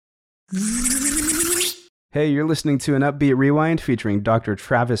Hey, you're listening to an Upbeat Rewind featuring Dr.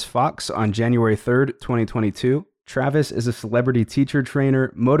 Travis Fox on January 3rd, 2022. Travis is a celebrity teacher trainer,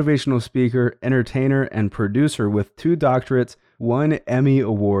 motivational speaker, entertainer, and producer with 2 doctorates, 1 Emmy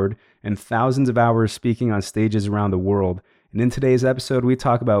Award, and thousands of hours speaking on stages around the world. And in today's episode, we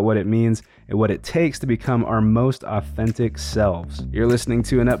talk about what it means and what it takes to become our most authentic selves. You're listening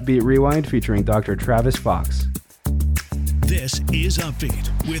to an Upbeat Rewind featuring Dr. Travis Fox. This is Upbeat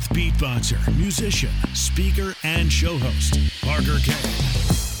with beatboxer, musician, speaker, and show host, Parker K.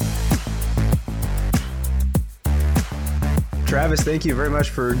 Travis, thank you very much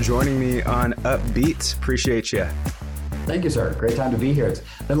for joining me on Upbeat. Appreciate you. Thank you, sir. Great time to be here. It's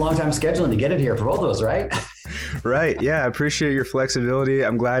been a long time scheduling to get it here for both of us, right? Right. Yeah. I appreciate your flexibility.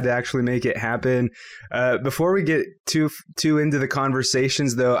 I'm glad to actually make it happen. Before we get too into the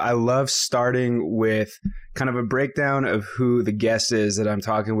conversations, though, I love starting with kind of a breakdown of who the guest is that I'm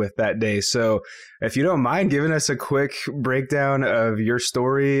talking with that day. So if you don't mind giving us a quick breakdown of your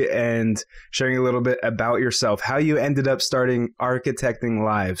story and sharing a little bit about yourself, how you ended up starting Architecting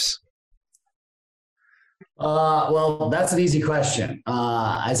Lives. Well, that's an easy question.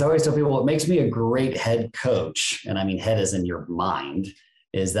 As I always tell people, what makes me a great head coach, and I mean head as in your mind,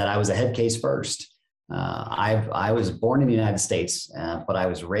 is that I was a head case first. I was born in the United States, but I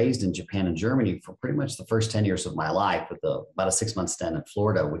was raised in Japan and Germany for pretty much the first 10 years of my life, with about a 6-month stint in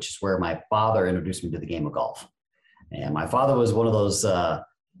Florida, which is where my father introduced me to the game of golf. And my father was one of those,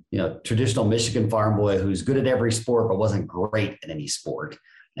 traditional Michigan farm boy who's good at every sport, but wasn't great at any sport.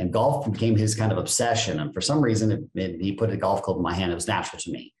 And golf became his kind of obsession. And for some reason, he put a golf club in my hand. It was natural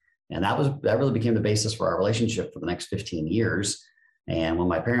to me. And that really became the basis for our relationship for the next 15 years. And when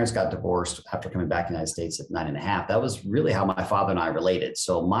my parents got divorced after coming back to the United States at 9.5, that was really how my father and I related.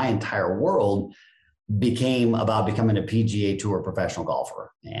 So my entire world became about becoming a PGA Tour professional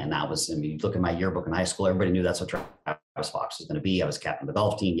golfer. And that was, you look at my yearbook in high school, everybody knew that's what Travis Fox was going to be. I was captain of the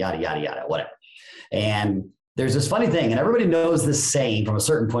golf team, yada, yada, yada, whatever. And there's this funny thing, and everybody knows this saying from a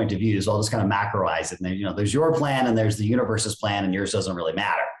certain point of view, so I'll just kind of macroize it. And there's your plan and there's the universe's plan, and yours doesn't really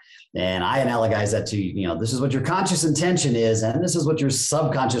matter. And I analogize that to, this is what your conscious intention is, and this is what your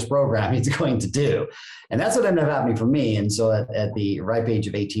subconscious programming is going to do. And that's what ended up happening for me. And so at the ripe age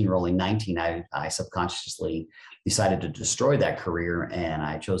of 18, rolling 19, I subconsciously decided to destroy that career, and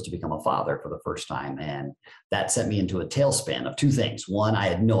I chose to become a father for the first time. And that sent me into a tailspin of 2 things. One, I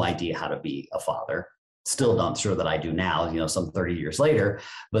had no idea how to be a father. Still not sure that I do now, some 30 years later.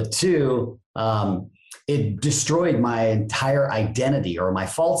 But 2, it destroyed my entire identity, or my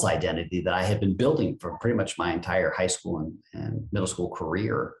false identity that I had been building for pretty much my entire high school and middle school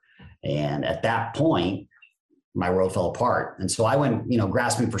career. And at that point, my world fell apart. And so I went,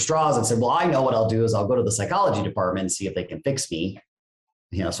 grasping for straws and said, well, I know what I'll do is I'll go to the psychology department and see if they can fix me,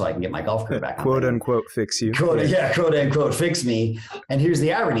 so I can get my golf career back on. Quote unquote fix you. Quote unquote fix me. And here's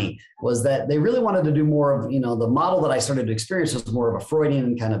the irony, was that they really wanted to do more of, the model that I started to experience was more of a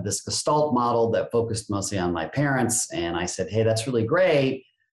Freudian kind of this Gestalt model that focused mostly on my parents. And I said, hey, that's really great,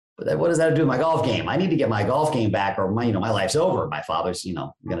 but what does that do with my golf game? I need to get my golf game back, or my life's over. My father's,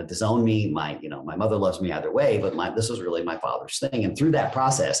 going to disown me. My mother loves me either way, but this was really my father's thing. And through that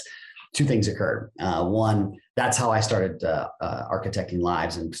process, 2 things occurred. One, that's how I started Architecting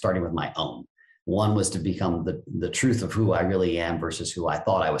Lives, and starting with my own. One was to become the truth of who I really am versus who I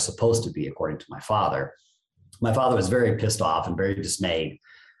thought I was supposed to be, according to my father. My father was very pissed off and very dismayed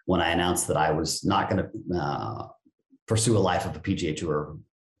when I announced that I was not going to pursue a life of a PGA Tour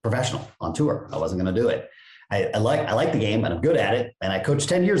professional on tour. I wasn't going to do it. I like the game, and I'm good at it. And I coached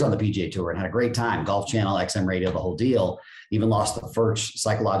 10 years on the PGA Tour and had a great time. Golf Channel, XM Radio, the whole deal. Even lost the first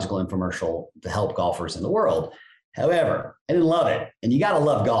psychological infomercial to help golfers in the world. However, I didn't love it. And you got to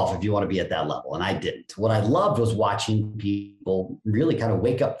love golf if you want to be at that level. And I didn't. What I loved was watching people really kind of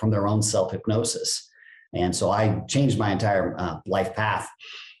wake up from their own self-hypnosis. And so I changed my entire life path.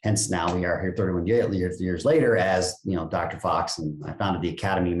 Hence now we are here 31 years later as, Dr. Fox. And I founded the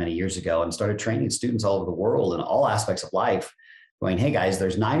Academy many years ago and started training students all over the world in all aspects of life, going, hey guys,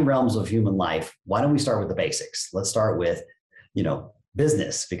 there's 9 realms of human life. Why don't we start with the basics? Let's start with,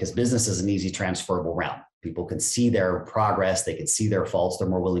 business, because business is an easy transferable realm. People can see their progress. They can see their faults. They're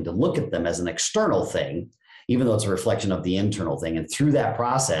more willing to look at them as an external thing, even though it's a reflection of the internal thing. And through that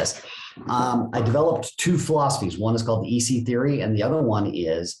process, I developed 2 philosophies. One is called the EC theory. And the other one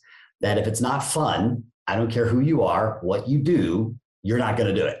is that if it's not fun, I don't care who you are, what you do, you're not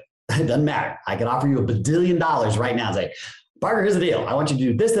going to do it. It doesn't matter. I could offer you $1 billion right now and say, Parker, here's the deal. I want you to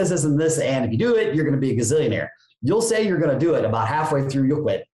do this, this, this, and this. And if you do it, you're going to be a gazillionaire. You'll say you're going to do it. About halfway through, you'll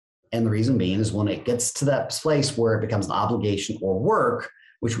quit. And the reason being is when it gets to that place where it becomes an obligation or work,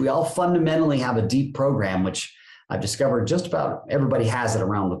 which we all fundamentally have a deep program, which I've discovered just about everybody has it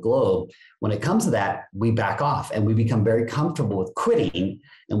around the globe. When it comes to that, we back off and we become very comfortable with quitting.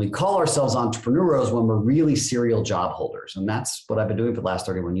 And we call ourselves entrepreneurs when we're really serial job holders. And that's what I've been doing for the last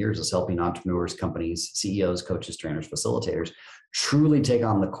 31 years, is helping entrepreneurs, companies, CEOs, coaches, trainers, facilitators truly take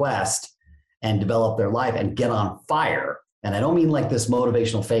on the quest and develop their life and get on fire. And I don't mean like this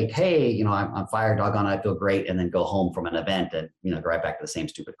motivational fake, hey, I'm on fire, doggone, I feel great, and then go home from an event and, go right back to the same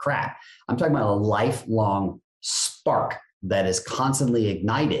stupid crap. I'm talking about a lifelong spark that is constantly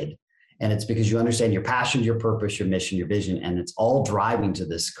ignited. And it's because you understand your passion, your purpose, your mission, your vision, and it's all driving to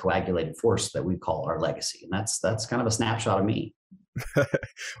this coagulated force that we call our legacy. And that's kind of a snapshot of me.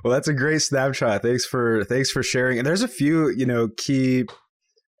 Well, that's a great snapshot. Thanks for sharing. And there's a few, key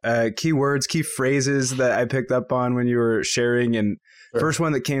words, key phrases that I picked up on when you were sharing. And Sure. First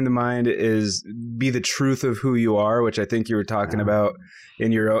one that came to mind is be the truth of who you are, which I think you were talking about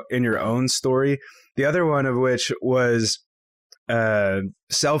in your own story. The other one of which was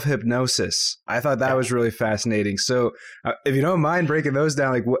self-hypnosis. I thought that was really fascinating. So if you don't mind breaking those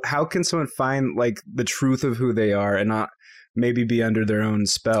down, like how can someone find like the truth of who they are and not maybe be under their own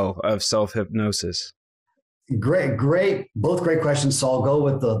spell of self-hypnosis? Great. Both great questions. So I'll go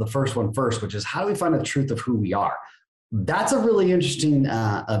with the first one first, which is how do we find the truth of who we are? That's a really interesting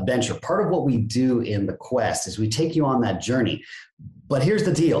venture. Part of what we do in the quest is we take you on that journey. But here's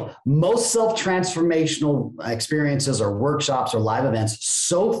the deal. Most self-transformational experiences or workshops or live events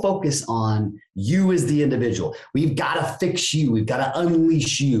so focus on you as the individual. We've got to fix you. We've got to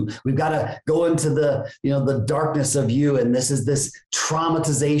unleash you. We've got to go into the darkness of you. And this is this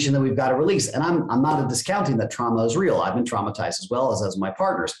traumatization that we've got to release. And I'm not discounting that trauma is real. I've been traumatized as well as my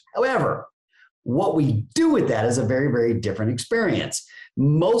partners. However, what we do with that is a very, very different experience.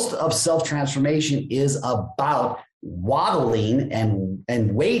 Most of self-transformation is about waddling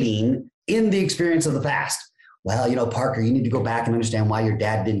and waiting in the experience of the past. Well, Parker, you need to go back and understand why your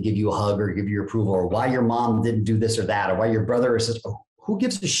dad didn't give you a hug or give you approval, or why your mom didn't do this or that, or why your brother or sister. Who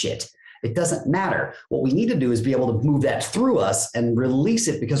gives a shit? It doesn't matter. What we need to do is be able to move that through us and release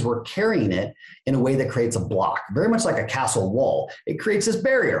it, because we're carrying it in a way that creates a block, very much like a castle wall. It creates this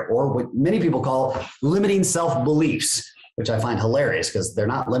barrier, or what many people call limiting self-beliefs, which I find hilarious because they're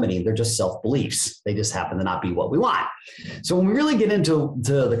not limiting, they're just self-beliefs. They just happen to not be what we want. So when we really get into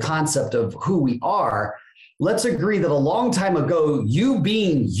the concept of who we are, let's agree that a long time ago, you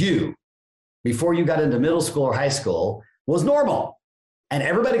being you, before you got into middle school or high school, was normal. And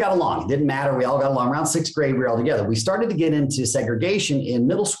everybody got along. It didn't matter. We all got along. Around sixth grade, we were all together. We started to get into segregation in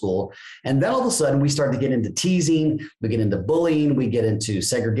middle school. And then all of a sudden, we started to get into teasing. We get into bullying. We get into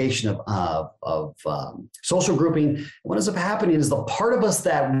segregation of social grouping. What ends up happening is the part of us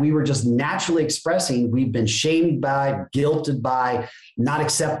that we were just naturally expressing, we've been shamed by, guilted by, not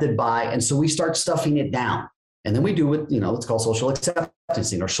accepted by. And so we start stuffing it down. And then we do what, it's called social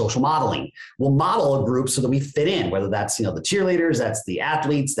acceptance or social modeling. We'll model a group so that we fit in, whether that's, the cheerleaders, that's the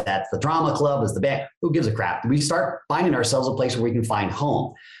athletes, that's the drama club, that's the band. Who gives a crap? We start finding ourselves a place where we can find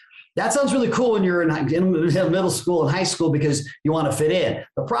home. That sounds really cool when you're in middle school and high school because you want to fit in.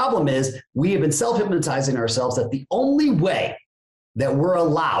 The problem is we have been self-hypnotizing ourselves that the only way that we're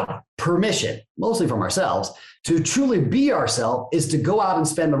allowed permission, mostly from ourselves, to truly be ourselves is to go out and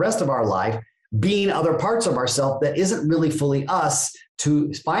spend the rest of our life being other parts of ourselves that isn't really fully us,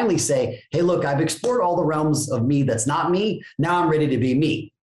 to finally say, hey, look, I've explored all the realms of me that's not me. Now I'm ready to be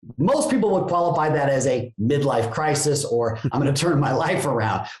me. Most people would qualify that as a midlife crisis, or I'm going to turn my life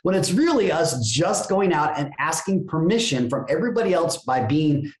around, when it's really us just going out and asking permission from everybody else by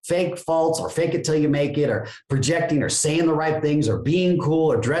being fake, false, or fake it till you make it, or projecting or saying the right things, or being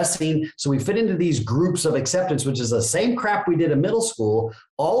cool, or dressing. So we fit into these groups of acceptance, which is the same crap we did in middle school,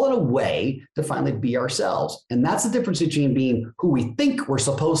 all in a way to finally be ourselves. And that's the difference between being who we think we're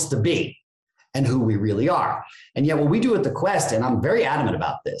supposed to be and who we really are. And yet what we do at the Quest, and I'm very adamant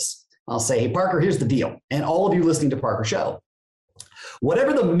about this, I'll say, hey, Parker, here's the deal. And all of you listening to Parker Show,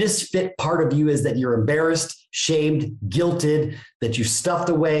 whatever the misfit part of you is that you're embarrassed, shamed, guilted, that you stuffed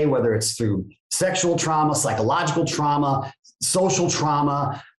away, whether it's through sexual trauma, psychological trauma, social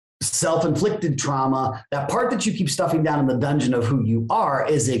trauma, self-inflicted trauma, that part that you keep stuffing down in the dungeon of who you are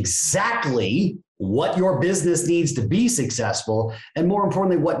is exactly what your business needs to be successful, and more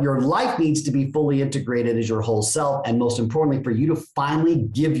importantly, what your life needs to be fully integrated as your whole self, and most importantly, for you to finally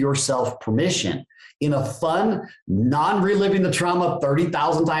give yourself permission in a fun, non-reliving the trauma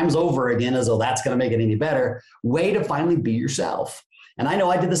 30,000 times over again, as though that's going to make it any better, way to finally be yourself. And I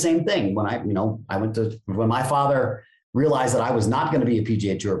know I did the same thing when when my father realized that I was not going to be a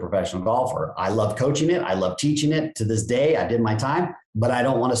PGA Tour professional golfer. I loved coaching it. I loved teaching it. To this day, I did my time. but I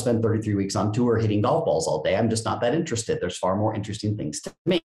don't want to spend 33 weeks on tour hitting golf balls all day. I'm just not that interested. There's far more interesting things to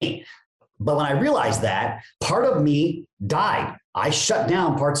me. But when I realized that, part of me died. I shut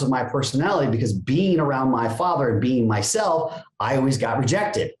down parts of my personality because being around my father and being myself, I always got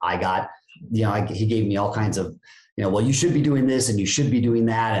rejected. I got, he gave me all kinds of, well, you should be doing this and you should be doing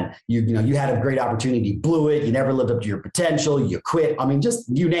that. And you had a great opportunity, blew it. You never lived up to your potential. You quit. I mean, just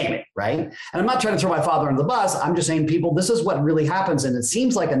you name it. Right. And I'm not trying to throw my father under the bus. I'm just saying, people, this is what really happens. And it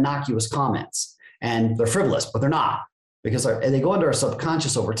seems like innocuous comments and they're frivolous, but they're not, because they go into our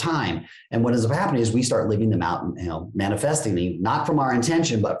subconscious over time. And what ends up happening is we start living them out and, manifesting them, not from our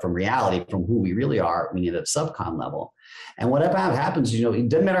intention, but from reality, from who we really are, meaning at a subcon level. And what happens, it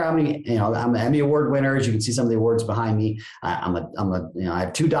doesn't matter how many, I'm Emmy Award winners. You can see some of the awards behind me. I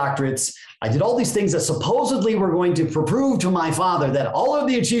have 2 doctorates. I did all these things that supposedly were going to prove to my father that all of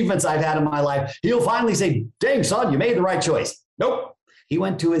the achievements I've had in my life, he'll finally say, dang, son, you made the right choice. Nope. He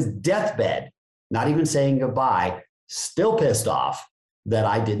went to his deathbed, not even saying goodbye, still pissed off that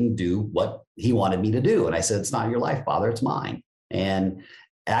I didn't do what he wanted me to do. And I said, it's not your life, Father, it's mine. And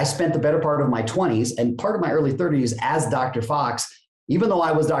I spent the better part of my 20s and part of my early 30s as Dr. Fox, even though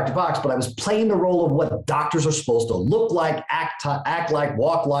I was Dr. Fox, but I was playing the role of what doctors are supposed to look like, act like,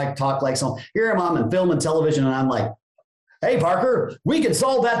 walk like, talk like. So here I'm on film and television, and I'm like, hey, Parker, we can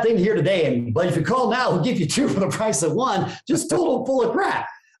solve that thing here today. But if you call now, we'll give you 2 for the price of 1. Just total full of crap.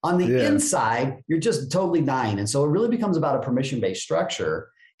 On the inside, you're just totally dying. And so it really becomes about a permission-based structure.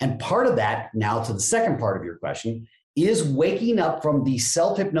 And part of that, now to the second part of your question, is waking up from the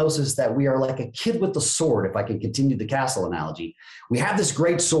self-hypnosis that we are like a kid with the sword, if I can continue the castle analogy. We have this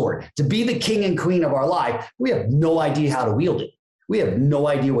great sword. To be the king and queen of our life, we have no idea how to wield it. We have no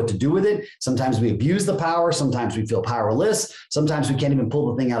idea what to do with it. Sometimes we abuse the power. Sometimes we feel powerless. Sometimes we can't even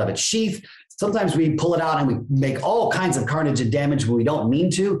pull the thing out of its sheath. Sometimes we pull it out and we make all kinds of carnage and damage when we don't mean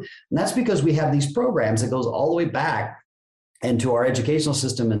to. And that's because we have these programs that goes all the way back into our educational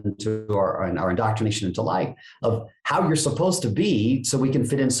system and to our indoctrination into life of how you're supposed to be so we can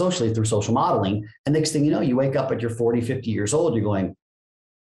fit in socially through social modeling. And next thing you know, you wake up at your 40, 50 years old, you're going,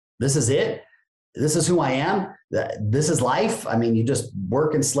 this is it. This is who I am. This is life. I mean, you just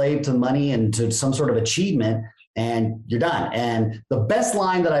work and slave to money and to some sort of achievement, and you're done. And the best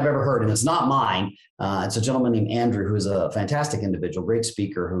line that I've ever heard, and it's not mine, it's a gentleman named Andrew, who's a fantastic individual, great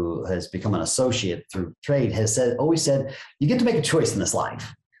speaker, who has become an associate through trade, has always said, you get to make a choice in this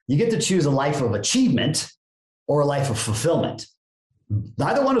life. You get to choose a life of achievement or a life of fulfillment.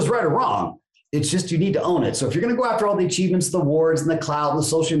 Neither one is right or wrong. It's just you need to own it. So if you're going to go after all the achievements, the awards, and the clout, and the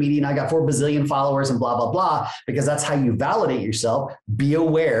social media, and I got 4 bazillion followers and blah, blah, blah, because that's how you validate yourself, be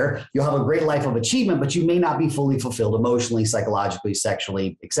aware you'll have a great life of achievement, but you may not be fully fulfilled emotionally, psychologically,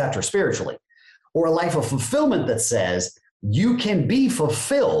 sexually, et cetera, spiritually. Or a life of fulfillment that says you can be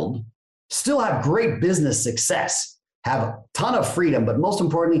fulfilled, still have great business success, have a ton of freedom, but most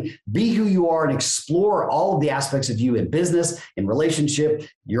importantly, be who you are and explore all of the aspects of you in business, in relationship,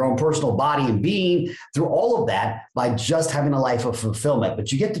 your own personal body and being, through all of that by just having a life of fulfillment.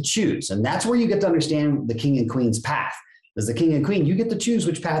 But you get to choose. And that's where you get to understand the king and queen's path. As the king and queen, you get to choose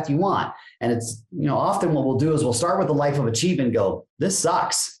which path you want. And it's, often what we'll do is we'll start with a life of achievement and go, this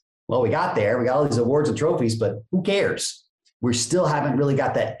sucks. Well, we got there. We got all these awards and trophies, but who cares? We still haven't really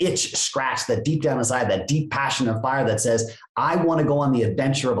got that itch scratched, that deep down inside, that deep passion and fire that says, I want to go on the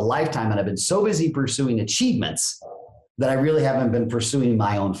adventure of a lifetime. And I've been so busy pursuing achievements that I really haven't been pursuing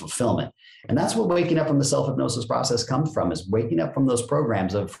my own fulfillment. And that's what waking up from the self-hypnosis process comes from, is waking up from those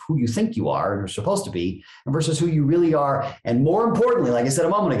programs of who you think you are and are supposed to be versus who you really are. And more importantly, like I said a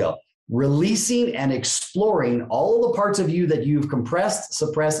moment ago, releasing and exploring all of the parts of you that you've compressed,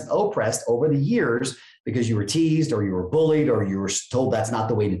 suppressed, and oppressed over the years because you were teased or you were bullied or you were told that's not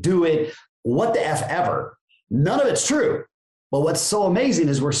the way to do it. What the F ever. None of it's true. But what's so amazing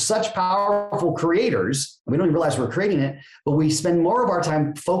is we're such powerful creators. We don't even realize we're creating it, but we spend more of our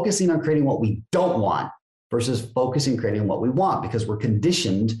time focusing on creating what we don't want versus focusing on creating what we want because we're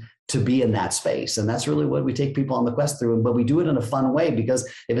conditioned to be in that space. And that's really what we take people on the quest through. But we do it in a fun way because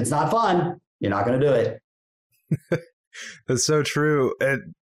if it's not fun, you're not going to do it. That's so true.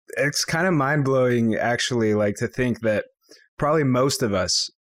 It's kind of mind-blowing, actually, like to think that probably most of us,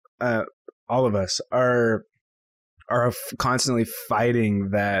 all of us, are constantly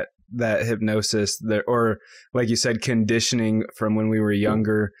fighting that hypnosis, or like you said, conditioning from when we were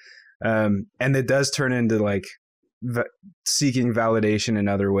younger. And it does turn into like seeking validation in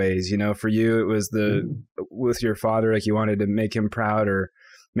other ways. For you, it was with your father, like you wanted to make him proud or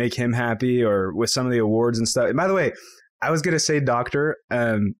make him happy, or with some of the awards and stuff. And by the way, I was going to say doctor,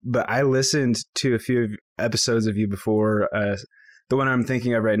 but I listened to a few episodes of you before, The one I'm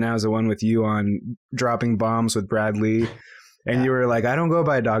thinking of right now is the one with you on Dropping Bombs with Brad Lee. And you were like, I don't go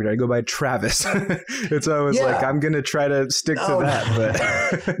by doctor, I go by Travis. And so I was like, I'm going to try to stick to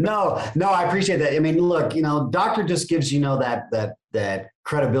that. But no, I appreciate that. I mean, look, doctor just gives, that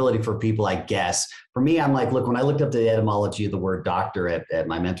credibility for people, I guess. For me, I'm like, look, when I looked up the etymology of the word doctor at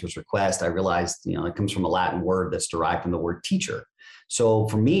my mentor's request, I realized, it comes from a Latin word that's derived from the word teacher. So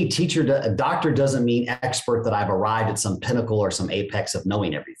for me, doctor doesn't mean expert, that I've arrived at some pinnacle or some apex of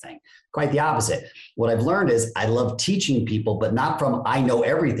knowing everything. Quite the opposite. What I've learned is I love teaching people, but not from I know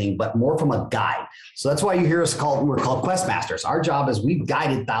everything, but more from a guide. So that's why you hear us we're called quest masters. Our job is we've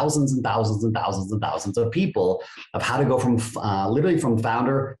guided thousands and thousands and thousands and thousands of people of how to go from literally from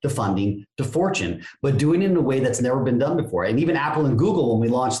founder to funding to fortune, but doing it in a way that's never been done before. And even Apple and Google, when we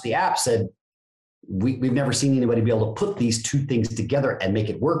launched the app, said, we've never seen anybody be able to put these two things together and make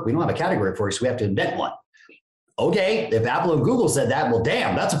it work. We don't have a category for it, so we have to invent one. Okay, if Apple and Google said that, well,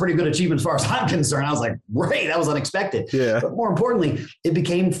 damn, that's a pretty good achievement as far as I'm concerned. I was like, great, that was unexpected. Yeah. But more importantly, it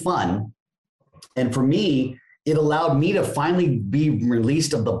became fun. And for me, it allowed me to finally be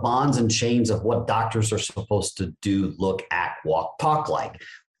released of the bonds and chains of what doctors are supposed to do, look, act, walk, talk like.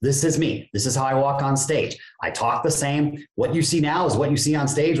 This is me. This is how I walk on stage. I talk the same. What you see now is what you see on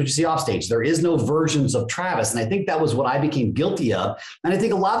stage, what you see off stage. There is no versions of Travis. And I think that was what I became guilty of. And I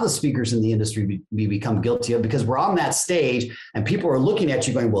think a lot of the speakers in the industry we become guilty of, because we're on that stage and people are looking at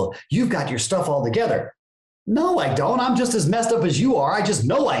you going, well, you've got your stuff all together. No, I don't. I'm just as messed up as you are. I just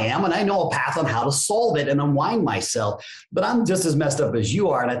know I am. And I know a path on how to solve it and unwind myself. But I'm just as messed up as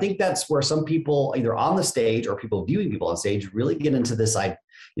you are. And I think that's where some people, either on the stage or people viewing people on stage, really get into this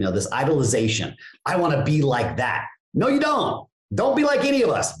this idolization. I want to be like that. No, you don't. Don't be like any of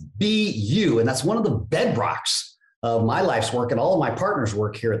us. Be you. And that's one of the bedrocks of my life's work and all of my partners'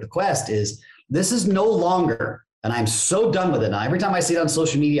 work here at the Quest is this is no longer, and I'm so done with it. Now, every time I see it on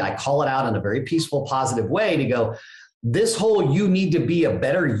social media, I call it out in a very peaceful, positive way to go, this whole you need to be a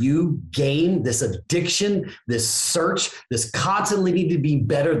better you game, this addiction, this search, this constantly need to be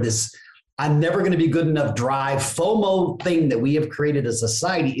better, this I'm never going to be good enough drive, FOMO thing that we have created as a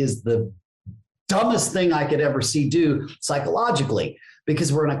society is the dumbest thing I could ever see do psychologically,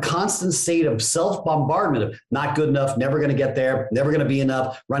 because we're in a constant state of self-bombardment of not good enough, never going to get there, never going to be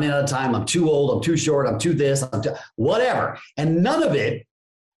enough, running out of time, I'm too old, I'm too short, I'm too this, whatever. And none of it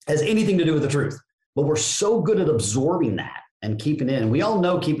has anything to do with the truth. But we're so good at absorbing that and keeping it in. And we all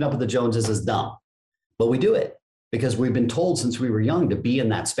know keeping up with the Joneses is dumb, but we do it because we've been told since we were young to be in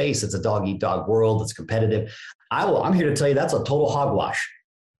that space. It's a dog-eat-dog world. It's competitive. I'm here to tell you that's a total hogwash.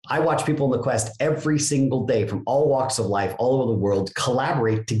 I watch people in the Quest every single day from all walks of life, all over the world,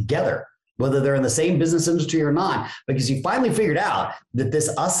 collaborate together, whether they're in the same business industry or not, because you finally figured out that this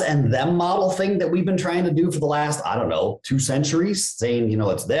us and them model thing that we've been trying to do for the last, 2 centuries, saying,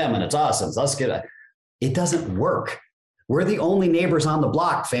 it's them and it's us and it's us. It doesn't work. We're the only neighbors on the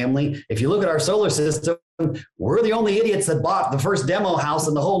block, family. If you look at our solar system, we're the only idiots that bought the first demo house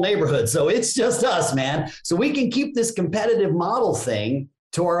in the whole neighborhood. So it's just us, man. So we can keep this competitive model thing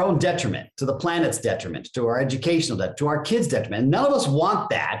to our own detriment, to the planet's detriment, to our educational detriment, to our kids' detriment. And none of us want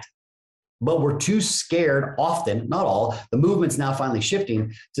that, but we're too scared often, not all, the movement's now finally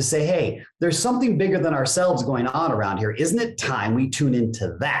shifting to say, hey, there's something bigger than ourselves going on around here. Isn't it time we tune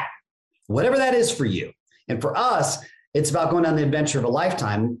into that? Whatever that is for you. And for us, it's about going on the adventure of a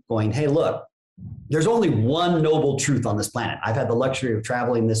lifetime going, hey, look, there's only one noble truth on this planet. I've had the luxury of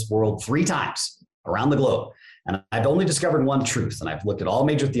traveling this world 3 times around the globe. And I've only discovered one truth. And I've looked at all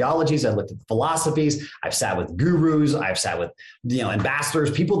major theologies. I've looked at the philosophies. I've sat with gurus. I've sat with,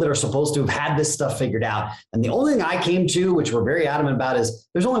 ambassadors, people that are supposed to have had this stuff figured out. And the only thing I came to, which we're very adamant about, is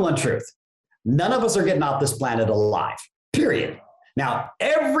there's only one truth. None of us are getting off this planet alive, period. Now,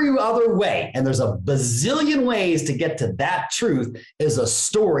 every other way, and there's a bazillion ways to get to that truth, is a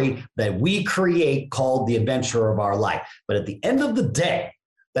story that we create called the adventure of our life. But at the end of the day,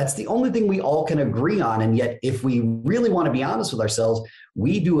 that's the only thing we all can agree on. And yet, if we really want to be honest with ourselves,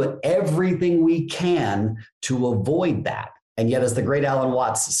 we do everything we can to avoid that. And yet, as the great Alan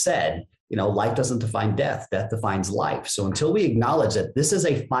Watts said, life doesn't define death, death defines life. So until we acknowledge that this is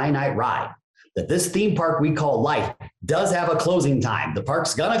a finite ride, that this theme park we call life does have a closing time, the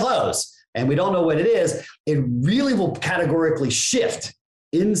park's gonna close, and we don't know what it is, it really will categorically shift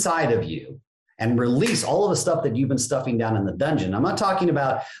inside of you and release all of the stuff that you've been stuffing down in the dungeon. I'm not talking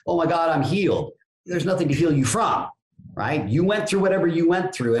about, oh my God, I'm healed. There's nothing to heal you from, right? You went through whatever you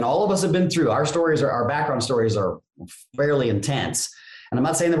went through, and all of us have been through. Our background stories are fairly intense. And I'm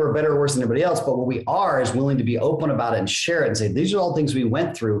not saying that we're better or worse than everybody else, but what we are is willing to be open about it and share it and say, these are all things we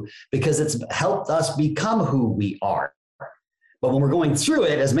went through because it's helped us become who we are. But when we're going through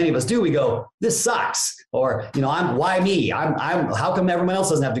it, as many of us do, we go, this sucks. Or, why me? How come everyone else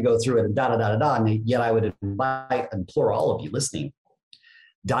doesn't have to go through it? And da, da, da, da, da. And yet I would implore all of you listening,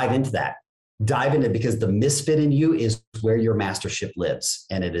 dive into that. Dive into it, because the misfit in you is where your mastership lives.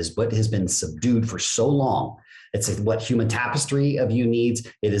 And it is what has been subdued for so long. It's what human tapestry of you needs.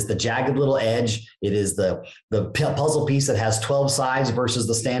 It is the jagged little edge. It is the puzzle piece that has 12 sides versus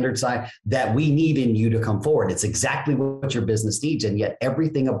the standard side that we need in you to come forward. It's exactly what your business needs. And yet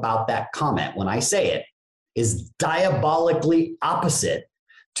everything about that comment, when I say it, is diabolically opposite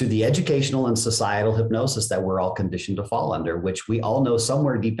to the educational and societal hypnosis that we're all conditioned to fall under, which we all know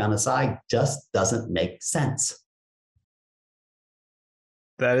somewhere deep down inside just doesn't make sense.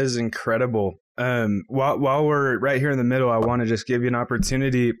 That is incredible. While we're right here in the middle, I want to just give you an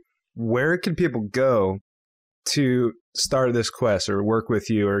opportunity. Where can people go to start this quest or work with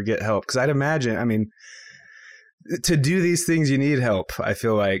you or get help? Because I'd imagine, to do these things, you need help. I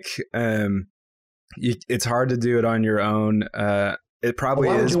feel like it's hard to do it on your own. It probably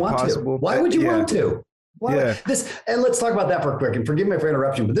is possible. Why would you want to? Yeah. And let's talk about that for a quick, and forgive me for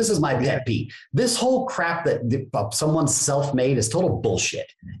interruption, but this is my pet peeve. This whole crap that someone's self-made is total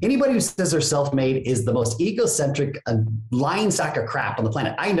bullshit. Anybody who says they're self-made is the most egocentric lying sack of crap on the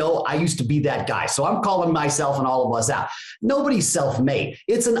planet. I know I used to be that guy, so I'm calling myself and all of us out. Nobody's self-made.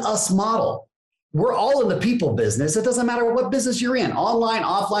 It's an us model. We're all in the people business. It doesn't matter what business you're in, online,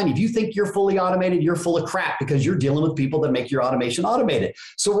 offline. If you think you're fully automated, you're full of crap, because you're dealing with people that make your automation automated.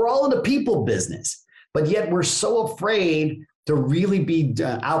 So we're all in the people business. But yet we're so afraid to really be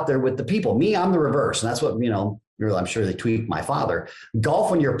out there with the people. Me, I'm the reverse. And that's what, I'm sure they tweaked my father.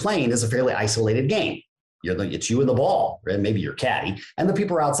 Golf, when you're playing, is a fairly isolated game. It's you and the ball, and maybe your caddy, and the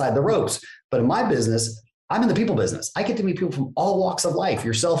people are outside the ropes. But in my business, I'm in the people business. I get to meet people from all walks of life,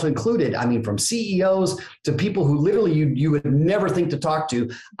 yourself included. From CEOs to people who literally you would never think to talk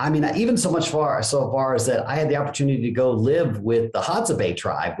to. Even so far as that I had the opportunity to go live with the Hadzabe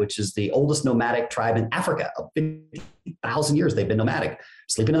tribe, which is the oldest nomadic tribe in Africa. 50,000 years they've been nomadic,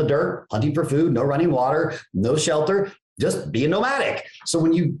 sleeping in the dirt, hunting for food, no running water, no shelter, just being nomadic.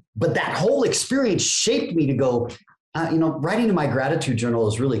 But that whole experience shaped me to go, writing in my gratitude journal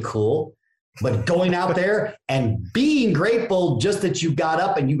is really cool. But going out there and being grateful just that you got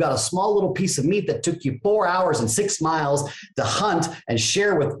up and you got a small little piece of meat that took you 4 hours and 6 miles to hunt and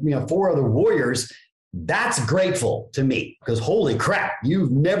share with 4 other warriors, that's grateful to me. Because holy crap,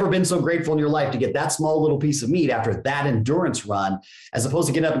 you've never been so grateful in your life to get that small little piece of meat after that endurance run, as opposed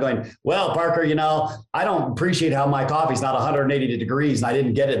to getting up and going, well, Parker, I don't appreciate how my coffee's not 180 degrees and I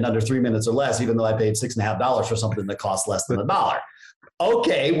didn't get it in under 3 minutes or less, even though I paid $6.50 for something that costs less than $1.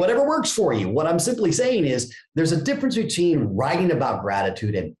 Okay, whatever works for you. What I'm simply saying is there's a difference between writing about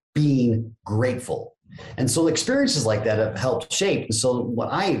gratitude and being grateful. And so experiences like that have helped shape. And so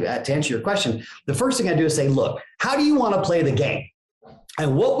to answer your question, the first thing I do is say, look, how do you want to play the game?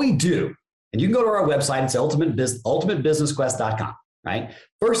 And what we do, and you can go to our website, it's ultimatebusinessquest.com, right?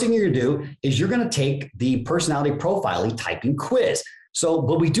 First thing you're going to do is you're going to take the personality profiling typing quiz.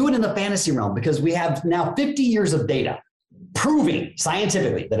 But we do it in the fantasy realm because we have now 50 years of data proving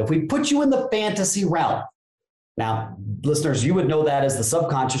scientifically that if we put you in the fantasy realm, now listeners, you would know that as the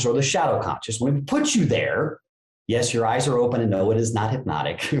subconscious or the shadow conscious. When we put you there, yes, your eyes are open and no, it is not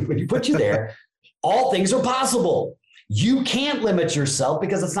hypnotic. When you put you there, all things are possible. You can't limit yourself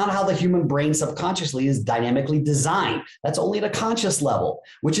because it's not how the human brain subconsciously is dynamically designed. That's only at a conscious level,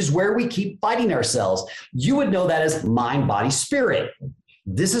 which is where we keep fighting ourselves. You would know that as mind, body, spirit.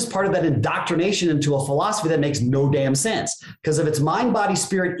 This is part of that indoctrination into a philosophy that makes no damn sense. Because if it's mind, body,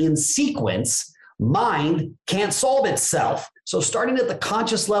 spirit in sequence, mind can't solve itself. So starting at the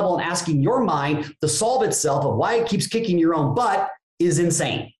conscious level and asking your mind to solve itself of why it keeps kicking your own butt is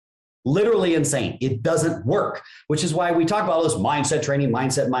insane. Literally insane. It doesn't work, which is why we talk about all this mindset training,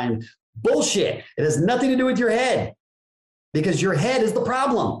 mindset, mind bullshit. It has nothing to do with your head because your head is the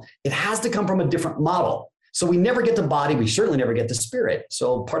problem. It has to come from a different model. So we never get to body. We certainly never get to spirit.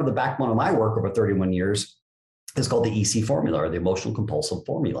 So part of the backbone of my work over 31 years is called the EC formula, or the emotional compulsive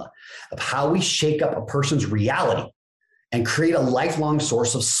formula, of how we shake up a person's reality and create a lifelong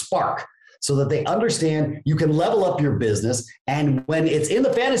source of spark so that they understand you can level up your business. And when it's in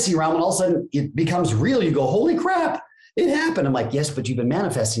the fantasy realm and all of a sudden it becomes real, you go, holy crap, it happened. I'm like, yes, but you've been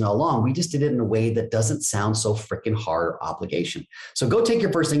manifesting all along. We just did it in a way that doesn't sound so freaking hard or obligation. So go take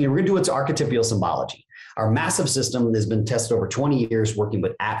your first thing and we're going to do its archetypal symbology. Our massive system has been tested over 20 years working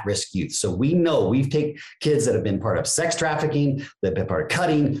with at-risk youth. So we know we've taken kids that have been part of sex trafficking, that have been part of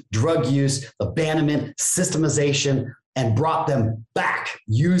cutting, drug use, abandonment, systemization, and brought them back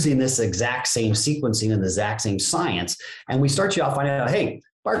using this exact same sequencing and the exact same science. And we start you off finding out, hey,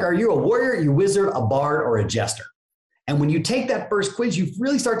 Parker, are you a warrior, you wizard, a bard, or a jester? And when you take that first quiz, you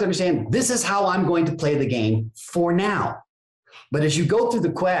really start to understand, this is how I'm going to play the game for now. But as you go through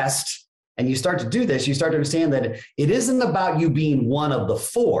the quest and you start to do this, you start to understand that it isn't about you being one of the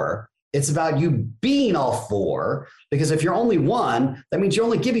four. It's about you being all four, because if you're only one, that means you're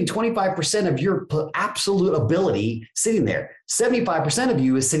only giving 25% of your absolute ability sitting there. 75% of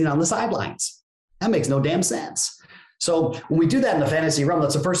you is sitting on the sidelines. That makes no damn sense. So when we do that in the fantasy realm,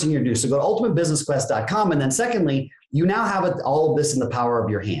 that's the first thing you do. So go to ultimatebusinessquest.com. And then secondly, you now have all of this in the power of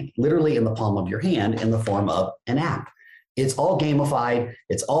your hand, literally in the palm of your hand in the form of an app. It's all gamified.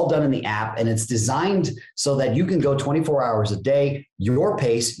 It's all done in the app, and it's designed so that you can go 24 hours a day, your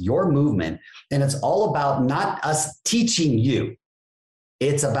pace, your movement. And it's all about not us teaching you.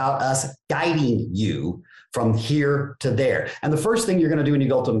 It's about us guiding you from here to there. And the first thing you're going to do when you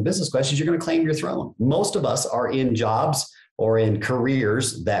go to a business quest is you're going to claim your throne. Most of us are in jobs or in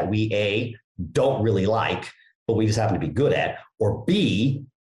careers that we, A, don't really like, but we just happen to be good at, or B,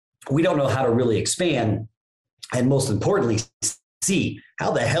 we don't know how to really expand. And most importantly, see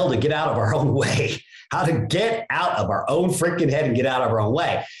how the hell to get out of our own way, how to get out of our own freaking head and get out of our own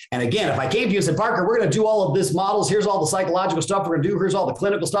way. And again, if I came to you and said, Parker, we're going to do all of this models. Here's all the psychological stuff we're going to do. Here's all the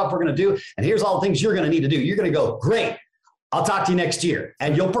clinical stuff we're going to do. And here's all the things you're going to need to do. You're going to go, great. I'll talk to you next year.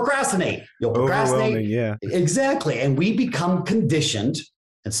 And you'll procrastinate. Yeah. Exactly. And we become conditioned.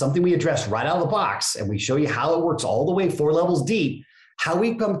 It's something we address right out of the box. And we show you how it works all the way 4 levels deep, how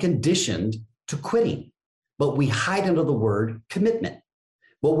we become conditioned to quitting. But we hide under the word commitment.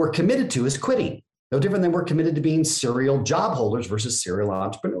 What we're committed to is quitting. No different than we're committed to being serial job holders versus serial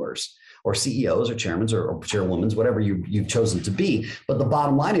entrepreneurs or CEOs or chairmen or chairwomen, whatever you've chosen to be. But the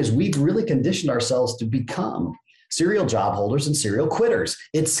bottom line is we've really conditioned ourselves to become serial job holders and serial quitters.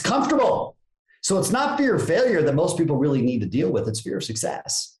 It's comfortable. So it's not fear of failure that most people really need to deal with. It's fear of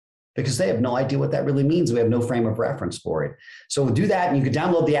success, because they have no idea what that really means. We have no frame of reference for it. So we'll do that, and you can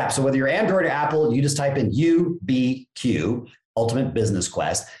download the app. So whether you're Android or Apple, you just type in UBQ, Ultimate Business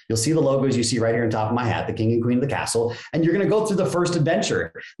Quest. You'll see the logos you see right here on top of my hat, the king and queen of the castle, and you're going to go through the first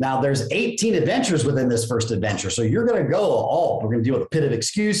adventure. Now, there's 18 adventures within this first adventure. So you're going to go we're going to deal with the pit of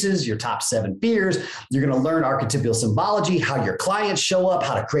excuses, your top 7 fears. You're going to learn archetypal symbology, how your clients show up,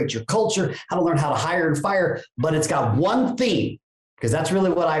 how to create your culture, how to learn how to hire and fire. But it's got one theme, because that's really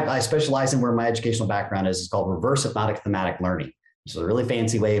what I specialize in, where my educational background is. It's called reverse hypnotic thematic learning. It's a really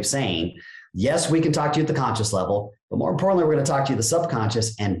fancy way of saying, yes, we can talk to you at the conscious level, but more importantly, we're going to talk to you at the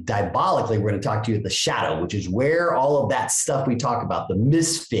subconscious, and diabolically, we're going to talk to you at the shadow, which is where all of that stuff we talk about, the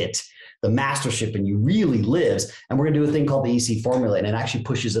misfit, the mastership in you really lives. And we're going to do a thing called the EC formula, and it actually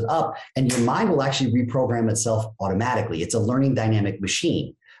pushes it up, and your mind will actually reprogram itself automatically. It's a learning dynamic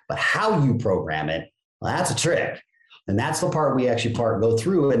machine, but how you program it, well, that's a trick. And that's the part we actually go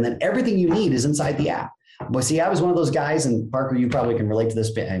through. And then everything you need is inside the app. But see, I was one of those guys, and Parker, you probably can relate to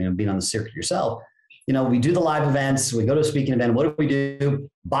this, being on the circuit yourself. We do the live events, we go to a speaking event. What do we do?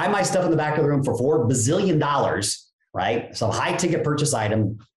 Buy my stuff in the back of the room for $4 bazillion, right? Some high ticket purchase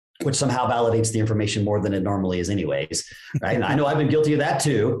item, which somehow validates the information more than it normally is anyways, right? And I know I've been guilty of that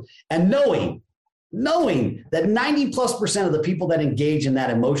too. And knowing that 90+% of the people that engage in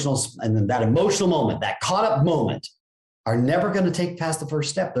that emotional moment, that caught up moment, are never going to take past the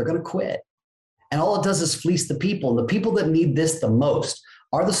first step. They're going to quit. And all it does is fleece the people. And the people that need this the most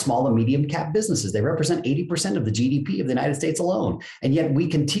are the small and medium cap businesses. They represent 80% of the GDP of the United States alone. And yet we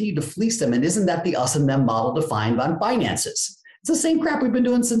continue to fleece them. And isn't that the us and them model defined on finances? It's the same crap we've been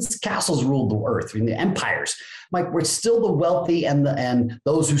doing since castles ruled the earth, in the empires. Like, we're still the wealthy and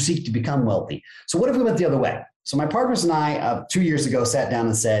those who seek to become wealthy. So what if we went the other way? So my partners and I 2 years ago sat down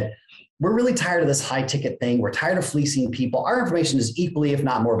and said, we're really tired of this high ticket thing. We're tired of fleecing people. Our information is equally, if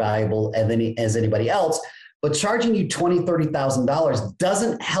not more valuable as anybody else, but charging you $20,000, $30,000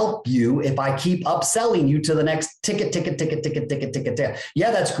 doesn't help you if I keep upselling you to the next ticket. Yeah,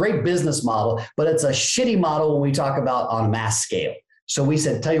 that's great business model, but it's a shitty model when we talk about on a mass scale. So we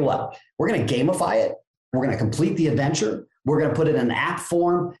said, tell you what, we're going to gamify it. We're going to complete the adventure. We're going to put it in an app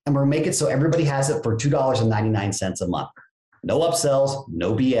form, and we're going to make it so everybody has it for $2.99 a month. No upsells,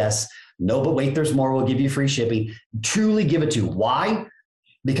 no BS. No, but wait, there's more. We'll give you free shipping. Truly give it to you. Why?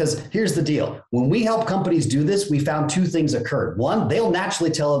 Because here's the deal. When we help companies do this, we found 2 things occurred. 1, they'll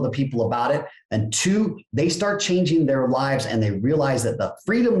naturally tell other people about it. And 2, they start changing their lives, and they realize that the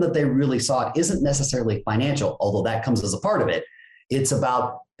freedom that they really sought isn't necessarily financial, although that comes as a part of it. It's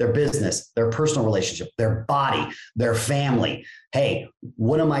about their business, their personal relationship, their body, their family. Hey,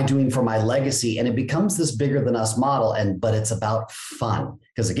 what am I doing for my legacy? And it becomes this bigger than us model. But it's about fun.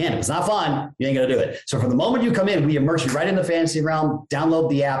 Because again, if it's not fun, you ain't going to do it. So from the moment you come in, we immerse you right in the fantasy realm, download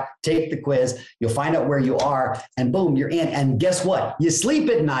the app, take the quiz, you'll find out where you are, and boom, you're in. And guess what? You sleep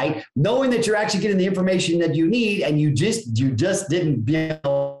at night knowing that you're actually getting the information that you need, and you just didn't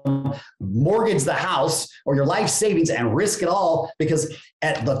mortgage the house or your life savings and risk it all, because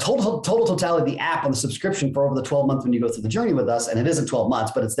at the total totality of the app on the subscription for over the 12 months when you go through the journey with us, and it isn't 12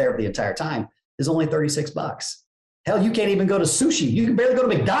 months, but it's there the entire time, is only $36. Hell, you can't even go to sushi. You can barely go to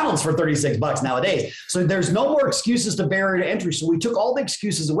McDonald's for $36 nowadays. So there's no more excuses to barrier to entry. So we took all the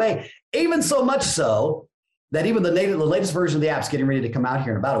excuses away, even so much so that even the latest version of the app is getting ready to come out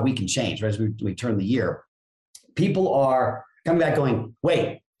here in about a week and change, right, as we turn the year. People are coming back going,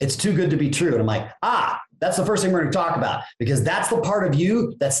 wait, it's too good to be true. And I'm like, that's the first thing we're going to talk about, because that's the part of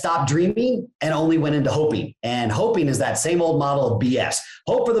you that stopped dreaming and only went into hoping. And hoping is that same old model of BS.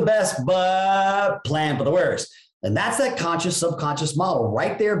 Hope for the best, but plan for the worst. And that's that conscious, subconscious model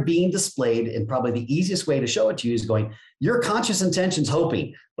right there being displayed. And probably the easiest way to show it to you is going, your conscious intention's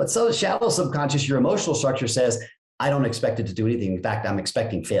hoping, but so shallow subconscious, your emotional structure says, I don't expect it to do anything. In fact, I'm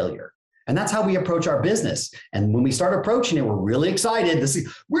expecting failure. And that's how we approach our business. And when we start approaching it, we're really excited.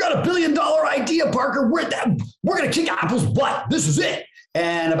 We got $1 billion idea, Parker. We're going to kick Apple's butt. This is it.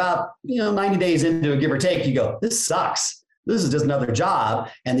 And about 90 days into it, give or take, you go, this sucks. This is just another job.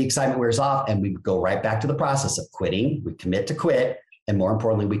 And the excitement wears off. And we go right back to the process of quitting. We commit to quit. And more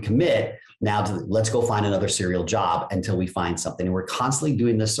importantly, we commit now to let's go find another serial job until we find something. And we're constantly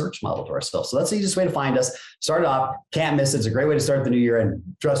doing this search model to ourselves. So that's the easiest way to find us. Start off. Can't miss it. It's a great way to start the new year. And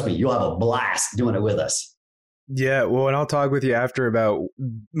trust me, you'll have a blast doing it with us. Yeah, well, and I'll talk with you after about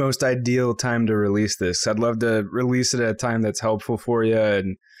most ideal time to release this. I'd love to release it at a time that's helpful for you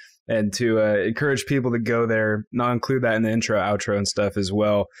and to encourage people to go there. And I'll include that in the intro, outro and stuff as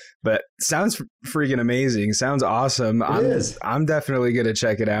well. But sounds freaking amazing. Sounds awesome. I'm definitely going to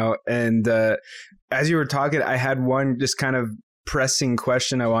check it out. And as you were talking, I had one just kind of pressing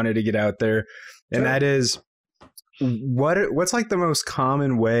question I wanted to get out there. And that is, what's like the most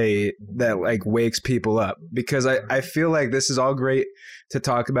common way that like wakes people up? Because I feel like this is all great to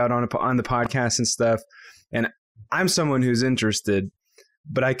talk about on the podcast and stuff. And I'm someone who's interested,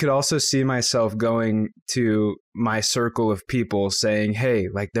 but I could also see myself going to my circle of people saying, hey,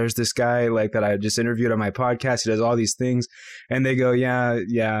 like there's this guy like that I just interviewed on my podcast. He does all these things. And they go,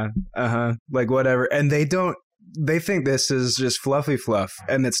 yeah, like whatever. And they think this is just fluffy fluff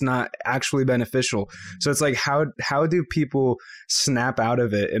and it's not actually beneficial. So it's like, how do people snap out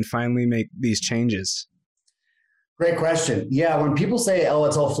of it and finally make these changes? Great question. Yeah. When people say, oh,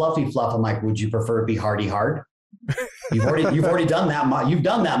 it's all fluffy fluff, I'm like, would you prefer to be hardy hard? You've already done that. You've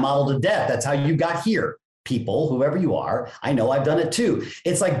done that model to death. That's how you got here. People, whoever you are, I know I've done it too.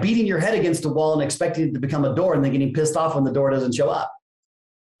 It's like beating your head against a wall and expecting it to become a door and then getting pissed off when the door doesn't show up.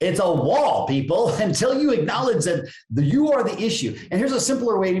 It's a wall, people, until you acknowledge that you are the issue. And here's a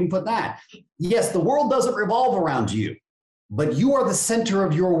simpler way to even put that. Yes, the world doesn't revolve around you, but you are the center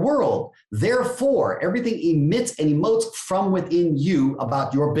of your world. Therefore, everything emits and emotes from within you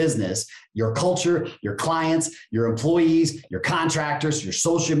about your business, your culture, your clients, your employees, your contractors, your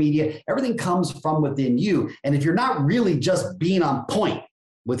social media. Everything comes from within you. And if you're not really just being on point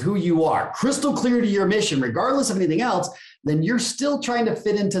with who you are, crystal clear to your mission, regardless of anything else, then you're still trying to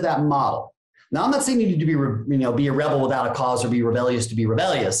fit into that model. Now, I'm not saying you need to be a rebel without a cause or be rebellious to be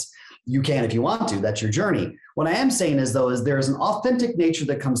rebellious. You can if you want to. That's your journey. What I am saying is there's an authentic nature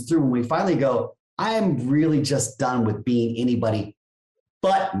that comes through when we finally go, I am really just done with being anybody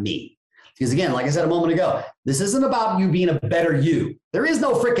but me. Because again, like I said a moment ago, this isn't about you being a better you. There is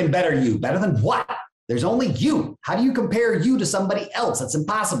no freaking better you. Better than what? There's only you. How do you compare you to somebody else? That's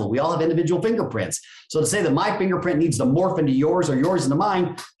impossible. We all have individual fingerprints. So to say that my fingerprint needs to morph into yours or yours into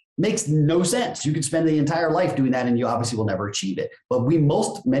mine makes no sense. You could spend the entire life doing that and you obviously will never achieve it. But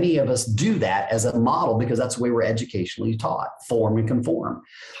many of us do that as a model because that's the way we're educationally taught, form and conform.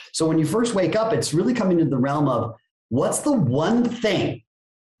 So when you first wake up, it's really coming into the realm of what's the one thing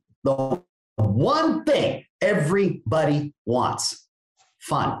everybody wants?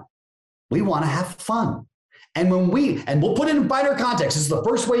 Fun. We want to have fun. And we'll put it in wider context. This is the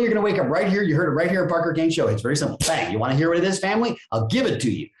first way you're going to wake up right here. You heard it right here at Parker Kane Show. It's very simple. Bang. You want to hear what it is, family? I'll give it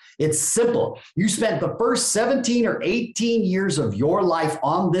to you. It's simple. You spent the first 17 or 18 years of your life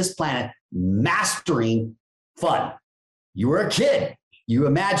on this planet mastering fun. You were a kid. You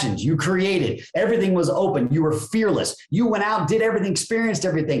imagined, you created, everything was open. You were fearless. You went out, did everything, experienced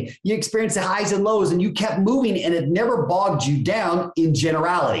everything. You experienced the highs and lows and you kept moving and it never bogged you down in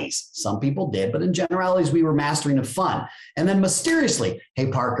generalities. Some people did, but in generalities, we were mastering of fun. And then mysteriously, hey,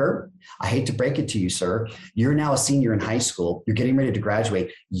 Parker, I hate to break it to you, sir. You're now a senior in high school. You're getting ready to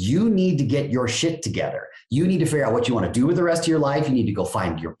graduate. You need to get your shit together. You need to figure out what you want to do with the rest of your life. You need to go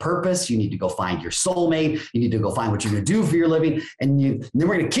find your purpose. You need to go find your soulmate. You need to go find what you're going to do for your living. And then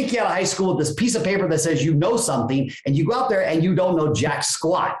we're going to kick you out of high school with this piece of paper that says you know something. And you go out there and you don't know jack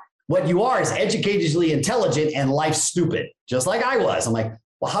squat. What you are is educationally intelligent and life stupid, just like I was. I'm like,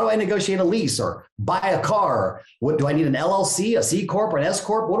 well, how do I negotiate a lease or buy a car? What do I need, an LLC, a C Corp, or an S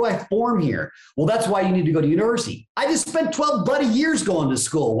Corp? What do I form here? Well, that's why you need to go to university. I just spent 12 bloody years going to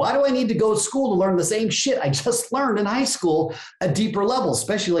school. Why do I need to go to school to learn the same shit I just learned in high school at deeper levels,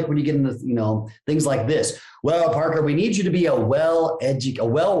 especially like when you get into, things like this? Well, Parker, we need you to be a well-rounded,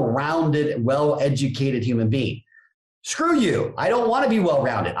 well-educated human being. Screw you. I don't want to be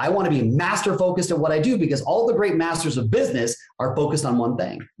well-rounded. I want to be master-focused at what I do because all the great masters of business are focused on one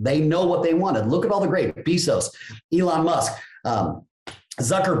thing. They know what they wanted. Look at all the great Bezos, Elon Musk,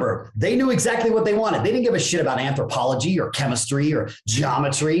 Zuckerberg. They knew exactly what they wanted. They didn't give a shit about anthropology or chemistry or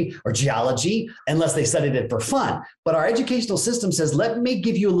geometry or geology unless they studied it for fun. But our educational system says, let me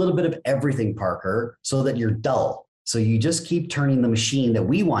give you a little bit of everything, Parker, so that you're dull. So you just keep turning the machine that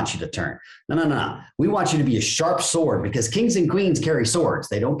we want you to turn. No. We want you to be a sharp sword because kings and queens carry swords.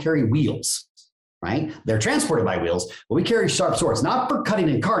 They don't carry wheels, right? They're transported by wheels, but we carry sharp swords, not for cutting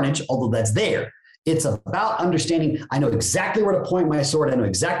and carnage, although that's there. It's about understanding, I know exactly where to point my sword. I know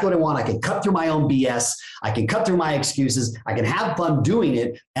exactly what I want. I can cut through my own BS. I can cut through my excuses. I can have fun doing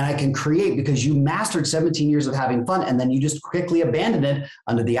it and I can create because you mastered 17 years of having fun and then you just quickly abandoned it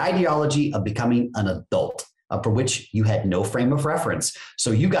under the ideology of becoming an adult. For which you had no frame of reference.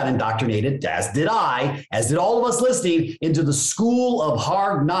 So you got indoctrinated, as did I, as did all of us listening, into the school of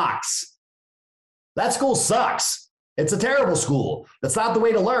hard knocks. That school sucks. It's a terrible school. That's not the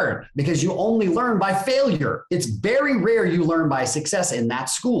way to learn because you only learn by failure. It's very rare you learn by success in that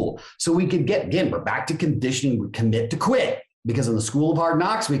school. So we could get, again, we're back to conditioning, we commit to quit. Because in the school of hard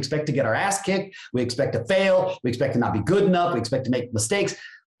knocks, we expect to get our ass kicked. We expect to fail. We expect to not be good enough. We expect to make mistakes.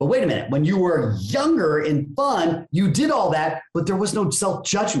 But wait a minute, when you were younger and fun, you did all that, but there was no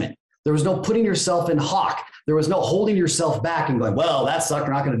self-judgment. There was no putting yourself in hawk. There was no holding yourself back and going, well, that sucked.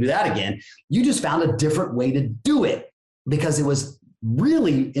 We're not going to do that again. You just found a different way to do it because it was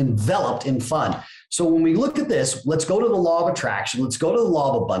really enveloped in fun. So when we look at this, let's go to the law of attraction. Let's go to the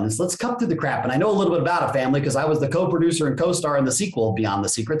law of abundance. Let's cut through the crap. And I know a little bit about it, family, because I was the co-producer and co-star in the sequel, Beyond the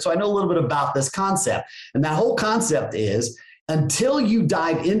Secret. So I know a little bit about this concept. And that whole concept is, until you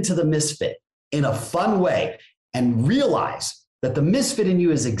dive into the misfit in a fun way and realize that the misfit in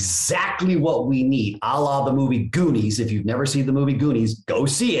you is exactly what we need, a la the movie Goonies. If you've never seen the movie Goonies, go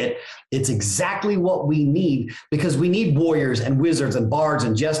see it. It's exactly what we need because we need warriors and wizards and bards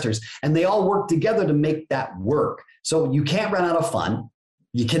and jesters, and they all work together to make that work. So you can't run out of fun.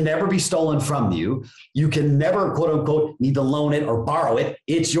 You can never be stolen from you. You can never, quote unquote, need to loan it or borrow it.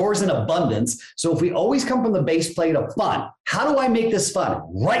 It's yours in abundance. So if we always come from the base plate of fun, how do I make this fun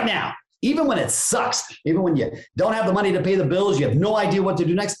right now? Even when it sucks, even when you don't have the money to pay the bills, you have no idea what to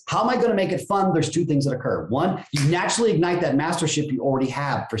do next. How am I going to make it fun? There's two things that occur. One, you naturally ignite that mastership you already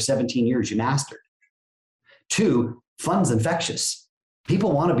have for 17 years you mastered. Two, fun's infectious.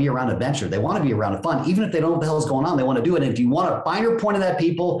 People want to be around adventure. They want to be around fun. Even if they don't know what the hell is going on, they want to do it. And if you want to find your point of that,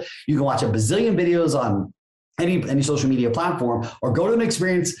 people, you can watch a bazillion videos on any social media platform or go to an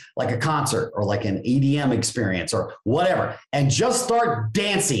experience like a concert or like an EDM experience or whatever, and just start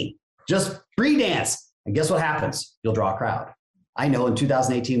dancing. Just free dance. And guess what happens? You'll draw a crowd. I know in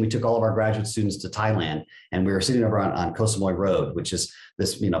 2018, we took all of our graduate students to Thailand and we were sitting over on Koh Samui Road, which is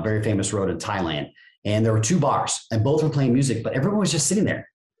this, very famous road in Thailand. And there were two bars and both were playing music, but everyone was just sitting there.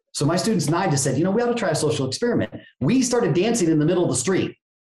 So my students and I just said, we ought to try a social experiment. We started dancing in the middle of the street.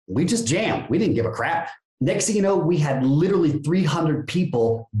 We just jammed. We didn't give a crap. Next thing you know, we had literally 300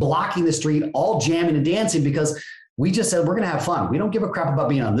 people blocking the street, all jamming and dancing because we just said, we're going to have fun. We don't give a crap about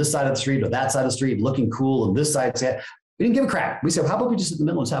being on this side of the street or that side of the street, looking cool on this side. We didn't give a crap. We said, how about we just sit in the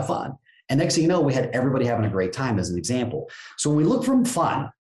middle and just have fun? And next thing you know, we had everybody having a great time as an example. So when we look from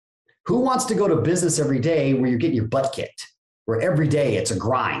fun, who wants to go to business every day where you're getting your butt kicked, where every day it's a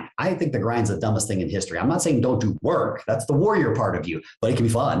grind? I think the grind's the dumbest thing in history. I'm not saying don't do work. That's the warrior part of you, but it can